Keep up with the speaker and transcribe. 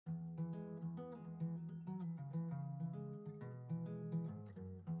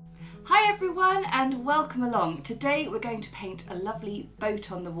Hi everyone and welcome along. Today we're going to paint a lovely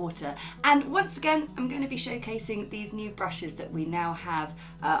boat on the water, and once again I'm going to be showcasing these new brushes that we now have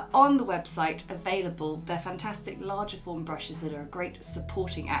on the website available. They're fantastic larger form brushes that are a great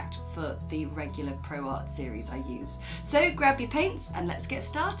supporting act for the regular Pro Art series I use. So grab your paints and let's get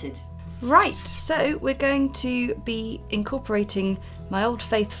started. Right, so we're going to be incorporating my old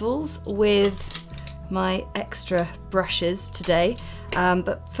faithfuls with my extra brushes today,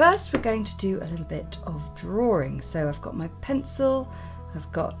 but first we're going to do a little bit of drawing. So I've got my pencil,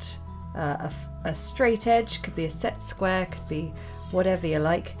 I've got a straight edge, could be a set square, could be whatever you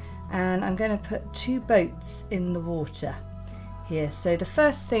like, and I'm going to put two boats in the water here. So the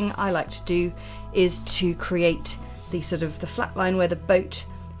first thing I like to do is to create the sort of the flat line where the boat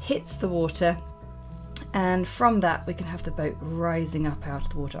hits the water, and from that we can have the boat rising up out of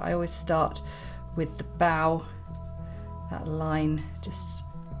the water. I always start with the bow, that line just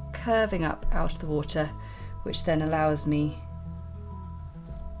curving up out of the water, which then allows me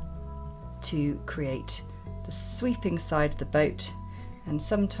to create the sweeping side of the boat, and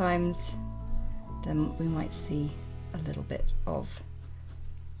sometimes then we might see a little bit of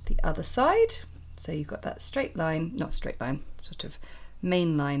the other side. So you've got that straight line, not straight line, sort of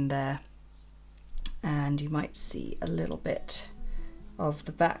main line there, and you might see a little bit of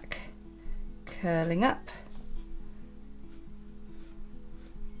the back curling up.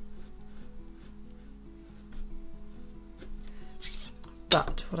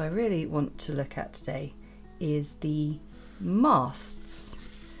 But what I really want to look at today is the masts.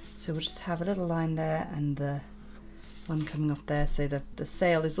 So we'll just have a little line there and the one coming off there, so the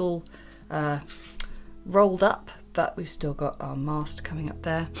sail is all rolled up, but we've still got our mast coming up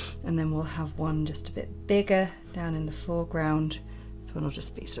there, and then we'll have one just a bit bigger down in the foreground. This one will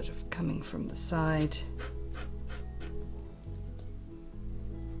just be sort of coming from the side.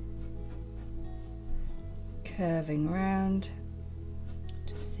 Curving round.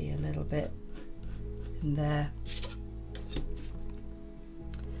 Just see a little bit in there.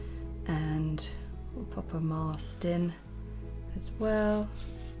 And we'll pop a mast in as well.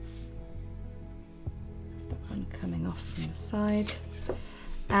 That one coming off from the side.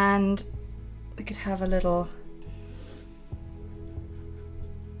 And we could have a little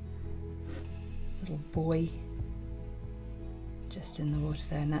buoy just in the water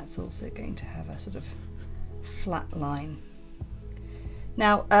there, and that's also going to have a sort of flat line.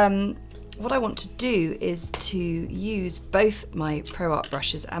 Now what I want to do is to use both my Pro Art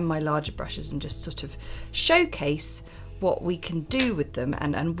brushes and my larger brushes and just sort of showcase what we can do with them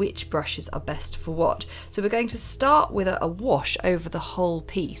and which brushes are best for what. So we're going to start with a wash over the whole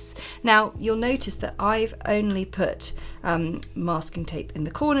piece. Now you'll notice that I've only put masking tape in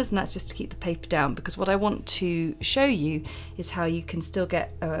the corners, and that's just to keep the paper down, because what I want to show you is how you can still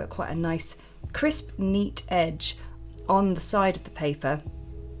get quite a nice crisp, neat edge on the side of the paper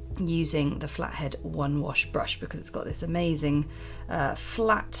using the flathead one wash brush, because it's got this amazing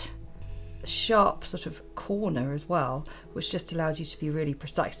flat sharp sort of corner as well, which just allows you to be really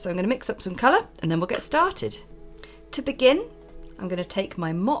precise. So I'm going to mix up some colour and then we'll get started. To begin, I'm going to take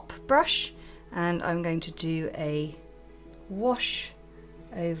my mop brush and I'm going to do a wash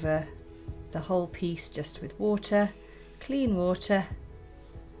over the whole piece just with water, clean water.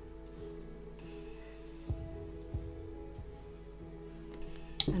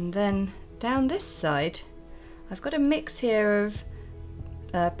 And then down this side I've got a mix here of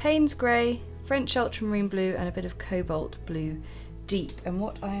Payne's Grey, French Ultramarine Blue and a bit of Cobalt Blue Deep, and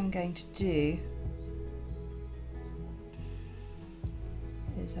what I am going to do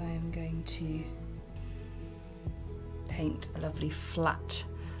is I am going to paint a lovely flat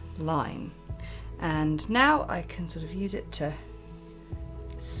line, and now I can sort of use it to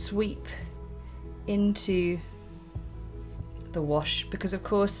sweep into the wash, because of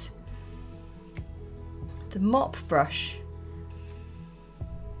course the mop brush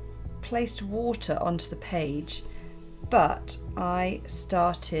placed water onto the page, but I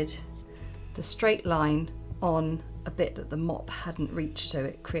started the straight line on a bit that the mop hadn't reached, so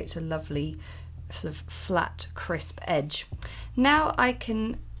it creates a lovely sort of flat, crisp edge. Now I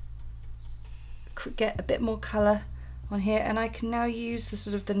can get a bit more colour on here, and I can now use the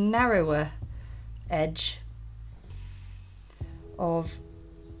sort of the narrower edge of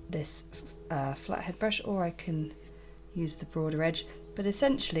this flathead brush, or I can use the broader edge. But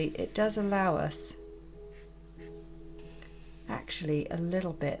essentially it does allow us actually a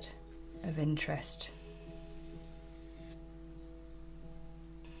little bit of interest.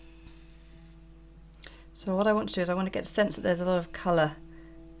 So what I want to do is I want to get a sense that there's a lot of colour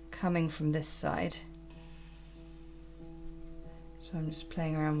coming from this side. So I'm just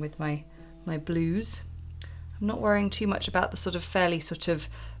playing around with my blues. I'm not worrying too much about the sort of fairly sort of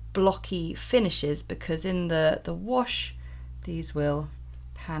blocky finishes, because in the wash these will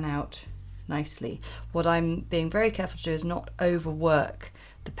pan out nicely. What I'm being very careful to do is not overwork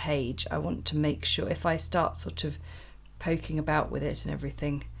the page. I want to make sure if I start sort of poking about with it and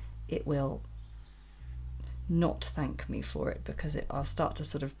everything, it will not thank me for it, because I'll start to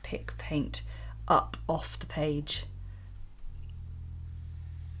sort of pick paint up off the page.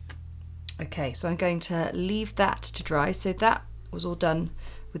 Okay, so I'm going to leave that to dry. So that was all done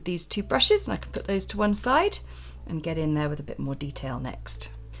with these two brushes, and I can put those to one side and get in there with a bit more detail next.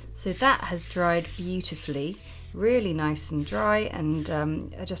 So that has dried beautifully, really nice and dry, and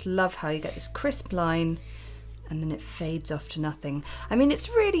I just love how you get this crisp line and then it fades off to nothing. I mean, it's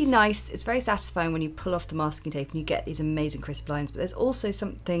really nice, it's very satisfying when you pull off the masking tape and you get these amazing crisp lines, but there's also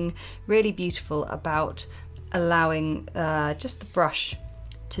something really beautiful about allowing just the brush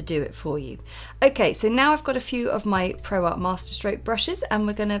to do it for you. Okay, so now I've got a few of my Pro Art Masterstroke brushes, and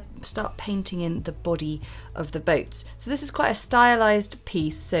we're going to start painting in the body of the boats. So this is quite a stylized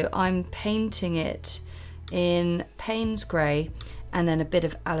piece, so I'm painting it in Payne's Grey and then a bit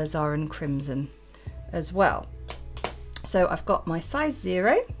of alizarin crimson as well. So I've got my size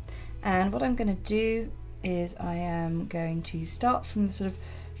 0, and what I'm going to do is I am going to start from the sort of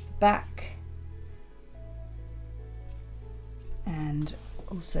back and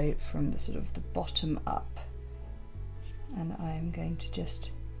also from the sort of the bottom up, and I am going to just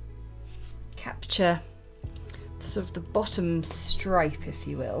capture the sort of the bottom stripe, if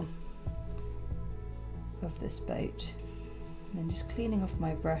you will, of this boat, and then just cleaning off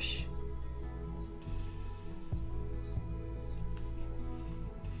my brush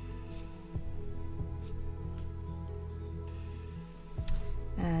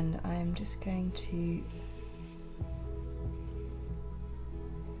and I'm just going to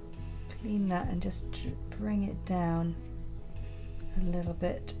clean that and just bring it down a little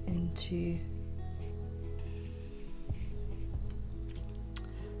bit into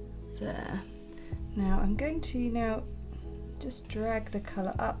there. Now I'm going to just drag the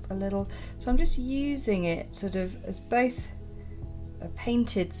colour up a little, so I'm just using it sort of as both a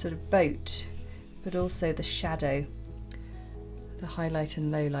painted sort of boat but also the shadow, the highlight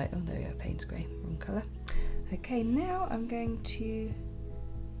and low light. Oh, there we go, Payne's Grey, wrong colour. Okay, now I'm going to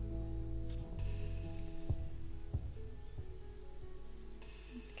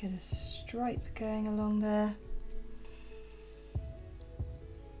get a stripe going along there. I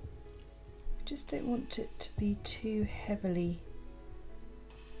just don't want it to be too heavily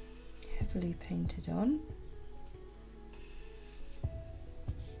painted on.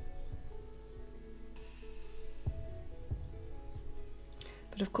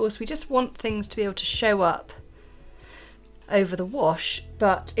 But of course we just want things to be able to show up over the wash,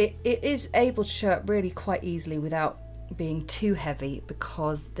 but it is able to show up really quite easily without being too heavy,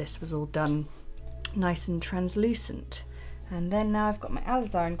 because this was all done nice and translucent. And then now I've got my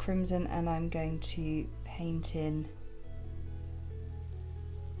alizarin crimson, and I'm going to paint in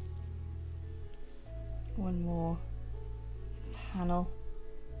one more panel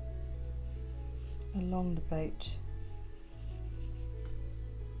along the boat.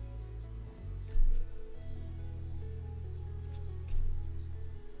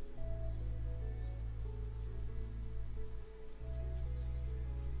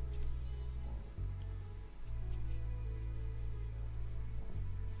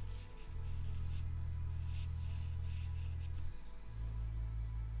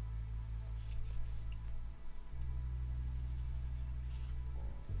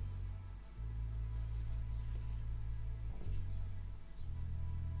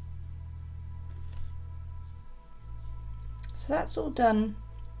 So that's all done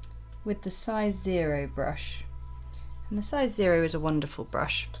with the size 0 brush, and the size 0 is a wonderful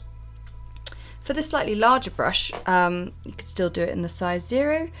brush. For the slightly larger brush, you could still do it in the size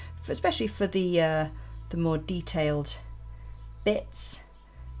 0, especially for the more detailed bits,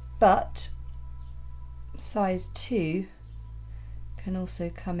 but size 2 can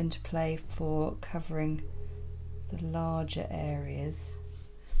also come into play for covering the larger areas.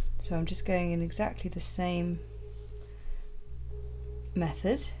 So I'm just going in exactly the same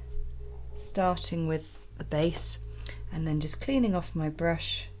method, starting with the base and then just cleaning off my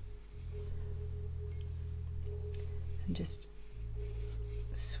brush and just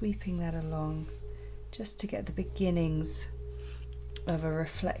sweeping that along just to get the beginnings of a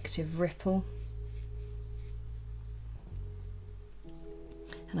reflective ripple.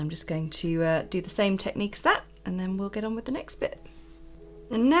 And I'm just going to do the same technique as that, and then we'll get on with the next bit.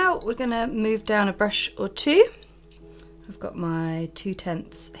 And now we're going to move down a brush or two. I've got my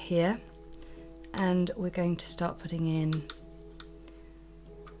 2/10 here, and we're going to start putting in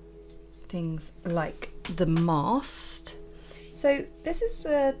things like the mast. So this is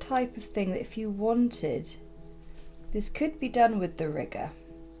a type of thing that if you wanted, this could be done with the rigger,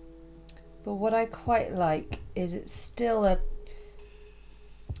 but what I quite like is it's still a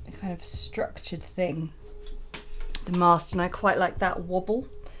kind of structured thing, the mast, and I quite like that wobble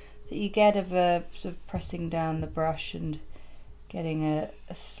that you get of a sort of pressing down the brush and getting a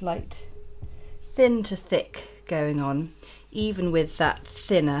slight thin to thick going on, even with that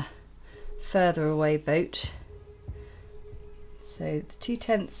thinner further away boat. So the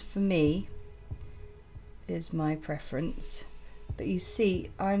 2/10 for me is my preference, but you see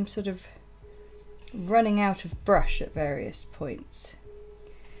I'm sort of running out of brush at various points,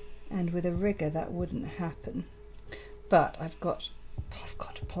 and with a rigger that wouldn't happen, but I've got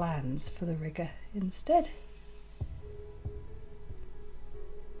plans for the rigger instead.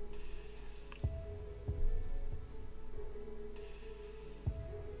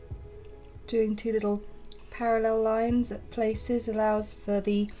 Doing two little parallel lines at places allows for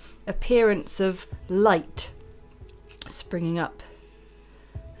the appearance of light springing up,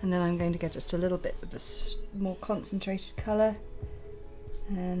 and then I'm going to get just a little bit of a more concentrated colour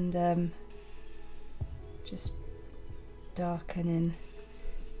and just darken in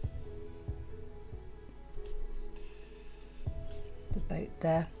the boat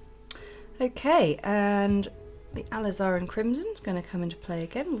there. Okay, and the alizarin crimson is going to come into play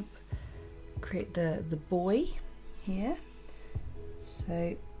again. We'll create the buoy here.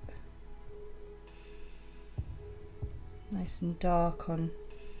 So nice and dark on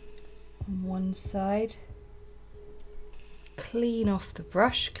one side. Clean off the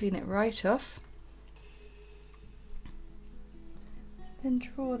brush, clean it right off. Then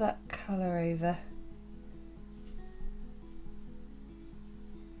draw that colour over.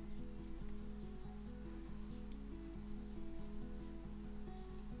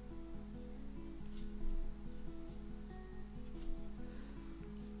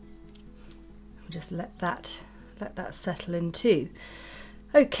 Just let that settle in too.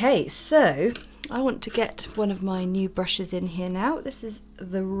 Okay, so I want to get one of my new brushes in here now. This is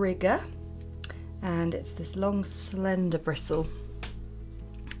the rigger, and it's this long slender bristle,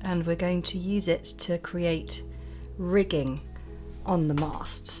 and we're going to use it to create rigging on the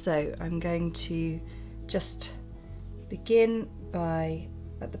mast. So I'm going to just begin by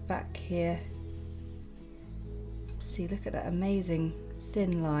at the back here. See, look at that amazing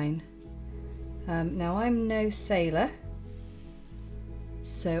thin line. Now I'm no sailor,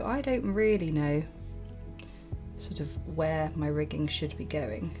 so I don't really know sort of where my rigging should be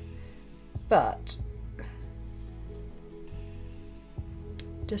going, but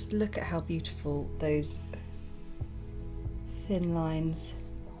just look at how beautiful those thin lines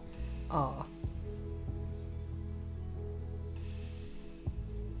are.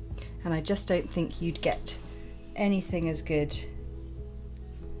 And I just don't think you'd get anything as good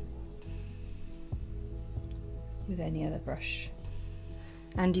with any other brush.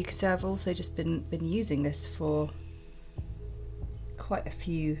 And you can see I've also just been using this for quite a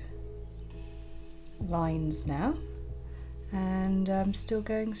few lines now, and I'm still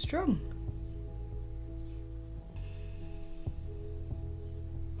going strong.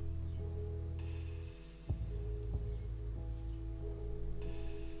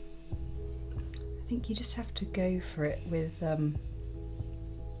 I think you just have to go for it with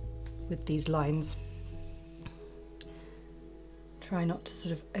these lines. Try not to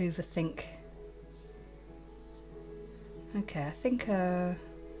sort of overthink. Okay, I think,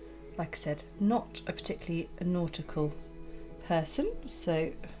 like I said, not a particularly nautical person, so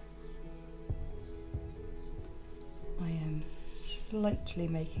I am slightly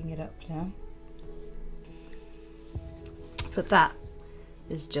making it up now. But that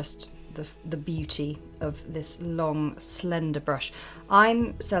is just the beauty of this long, slender brush.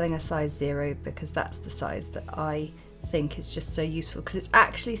 I'm selling a size 0 because that's the size that I think is just so useful, because it's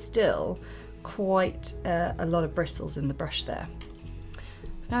actually still quite a lot of bristles in the brush there.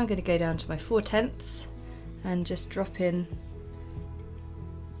 Now I'm going to go down to my 4/10 and just drop in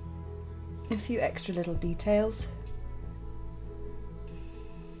a few extra little details.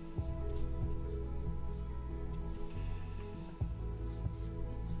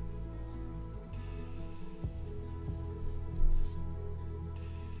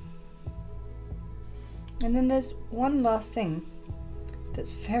 And then there's one last thing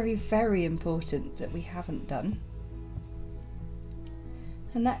that's very, very important that we haven't done,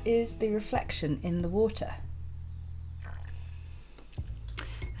 and that is the reflection in the water.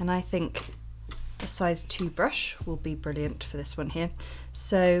 And I think a size 2 brush will be brilliant for this one here.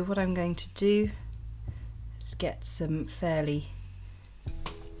 So what I'm going to do is get some fairly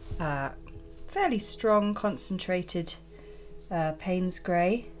strong concentrated Payne's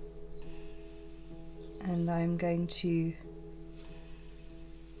grey, and I'm going to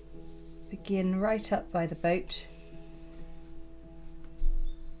begin right up by the boat.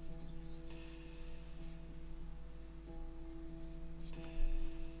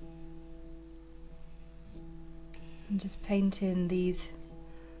 And just paint in these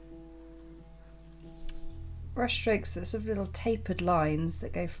brush strokes that are sort of little tapered lines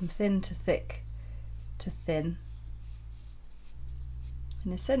that go from thin to thick to thin.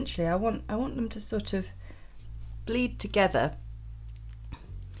 And essentially I want them to sort of bleed together,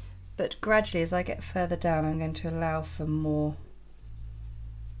 but gradually as I get further down I'm going to allow for more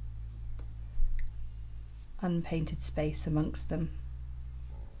unpainted space amongst them.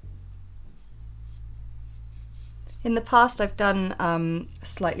 In the past I've done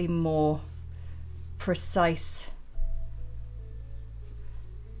slightly more precise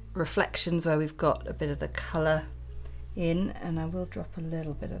reflections where we've got a bit of the colour in, and I will drop a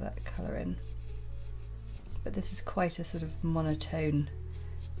little bit of that colour in, but this is quite a sort of monotone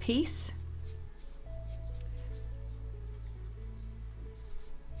piece.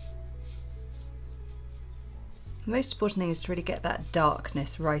 The most important thing is to really get that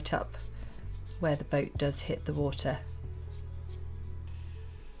darkness right up where the boat does hit the water.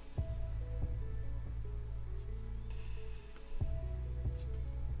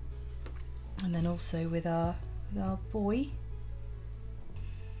 And then also with our buoy,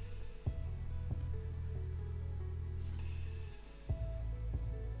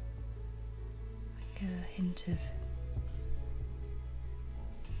 like a hint of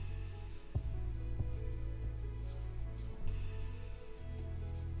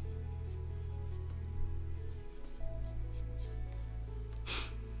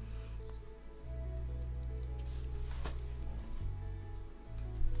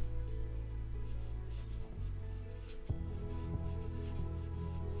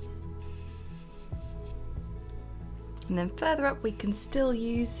and then further up we can still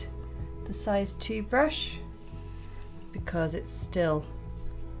use the size 2 brush because it's still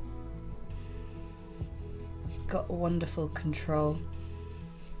got wonderful control.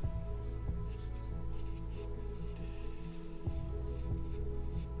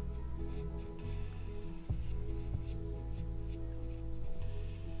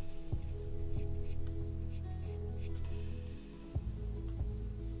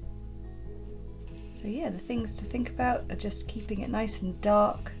 So yeah, the things to think about are just keeping it nice and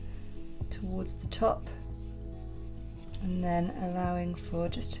dark towards the top, and then allowing for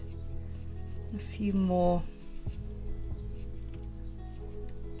just a few more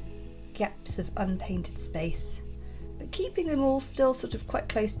gaps of unpainted space, but keeping them all still sort of quite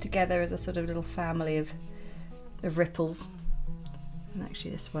close together as a sort of little family of ripples. And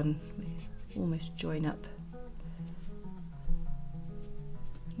actually this one we almost join up.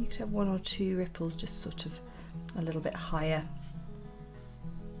 You could have 1 or 2 ripples just sort of a little bit higher.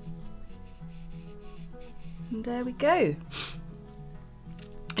 And there we go.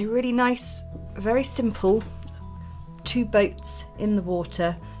 A really nice, very simple 2 boats in the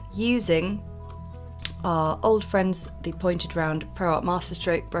water using our old friends, the pointed round Pro Art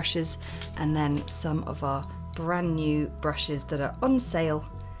Masterstroke brushes, and then some of our brand new brushes that are on sale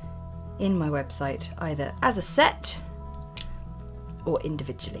in my website, either as a set or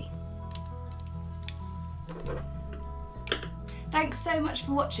individually. Thanks so much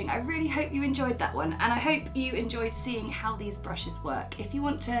for watching. I really hope you enjoyed that one, and I hope you enjoyed seeing how these brushes work. If you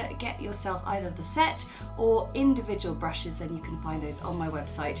want to get yourself either the set or individual brushes, then you can find those on my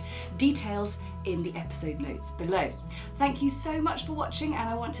website. Details in the episode notes below. Thank you so much for watching, and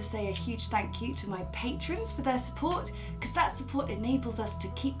I want to say a huge thank you to my patrons for their support, because that support enables us to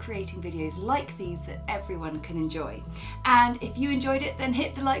keep creating videos like these that everyone can enjoy. And if you enjoyed it, then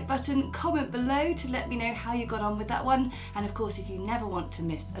hit the like button, comment below to let me know how you got on with that one, and of course if you never want to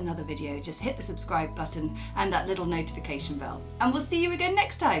miss another video, just hit the subscribe button and that little notification bell, and we'll see you again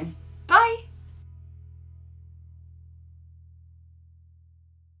next time. Bye!